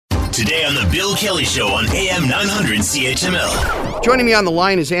Today on The Bill Kelly Show on AM 900 CHML. Joining me on the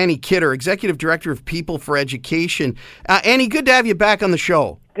line is Annie Kidder, Executive Director of People for Education. Annie, good to have you back on the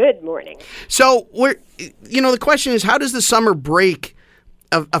show. Good morning. So, the question is, how does the summer break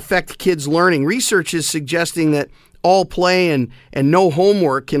affect kids' learning? Research is suggesting that all play and no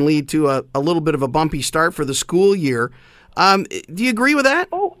homework can lead to a little bit of a bumpy start for the school year. Do you agree with that?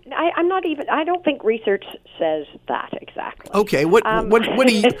 Oh, I don't think research says that exactly. Okay, what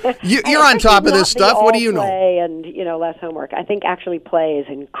do you're on top of this stuff. What do you know? Play and, less homework. I think actually play is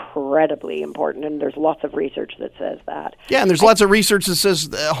incredibly important, and there's lots of research that says that. Yeah, and there's lots of research that says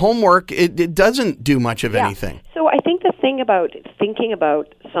homework, it doesn't do much of anything. So I think the thing about thinking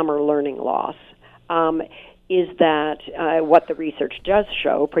about summer learning loss is that what the research does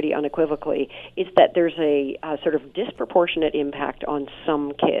show pretty unequivocally is that there's a sort of disproportionate impact on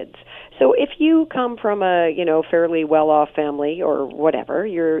some kids. So if you come from a fairly well-off family or whatever,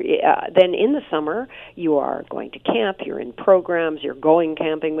 you're then in the summer you are going to camp, you're in programs, you're going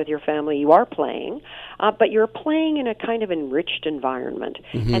camping with your family, you are playing, but you're playing in a kind of enriched environment,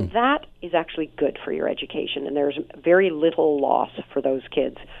 and that is actually good for your education. And there's very little loss for those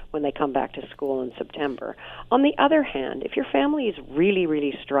kids when they come back to school in September. On the other hand, if your family is really,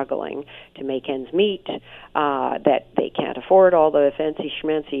 really struggling to make ends meet, that they can't afford all the fancy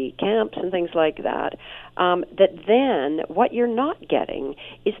schmancy camps and things like that, that then what you're not getting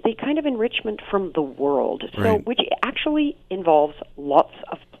is the kind of enrichment from the world, which actually involves lots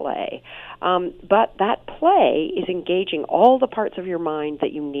of play. But that play is engaging all the parts of your mind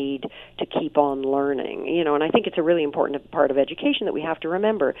that you need to keep on learning. And I think it's a really important part of education that we have to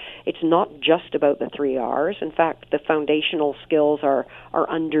remember. It's not just about the 3 R's. In fact, the foundational skills are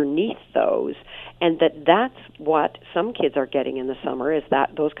underneath those, and that's what some kids are getting in the summer, is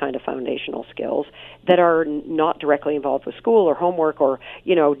that those kind of foundational skills that are not directly involved with school or homework or,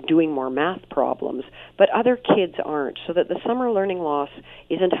 doing more math problems, but other kids aren't, so that the summer learning loss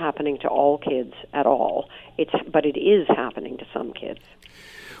isn't happening to all kids at all. But it is happening to some kids.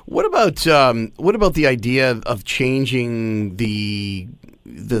 What about the idea of changing the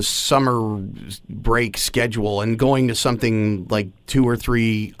summer break schedule and going to something like 2 or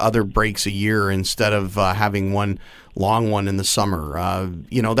 3 other breaks a year instead of having one long one in the summer?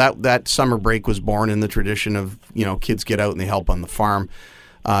 That summer break was born in the tradition of, kids get out and they help on the farm.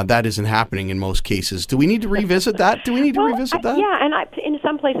 That isn't happening in most cases. Do we need to revisit that? Yeah, and in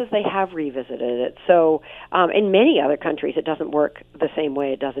some places they have revisited it. So in many other countries it doesn't work the same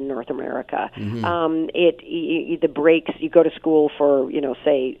way it does in North America. The breaks, you go to school for,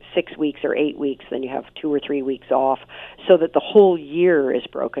 say 6 weeks or 8 weeks, then you have 2 or 3 weeks off, so that the whole year is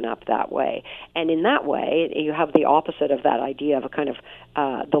broken up that way. And in that way, you have the opposite of that idea of a kind of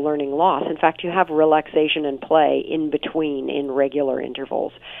the learning loss. In fact, you have relaxation and play in between in regular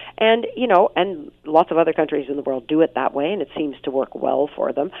intervals. And, and lots of other countries in the world do it that way, and it seems to work well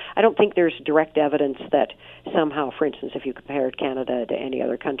for them. I don't think there's direct evidence that somehow, for instance, if you compared Canada to any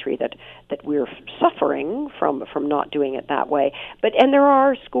other country, that we're suffering from not doing it that way. And there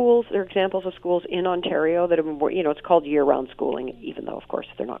are examples of schools in Ontario that have been, it's called year-round schooling, even though, of course,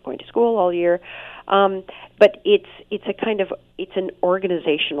 they're not going to school all year. But it's an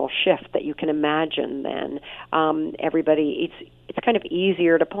organizational shift that you can imagine then. It's kind of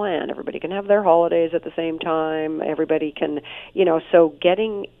easier to plan. Everybody can have their holidays at the same time. Everybody can, so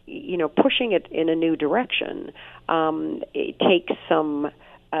getting, pushing it in a new direction, it takes some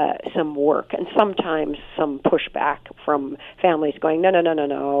work and sometimes some pushback from families going,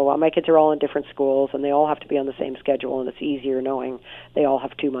 no, my kids are all in different schools and they all have to be on the same schedule, and it's easier knowing they all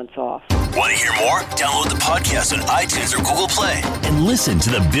have 2 months off. Want to hear more? Download the podcast on iTunes or Google Play and listen to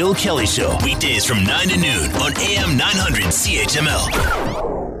The Bill Kelly Show weekdays from 9 to noon on AM 900 CHML.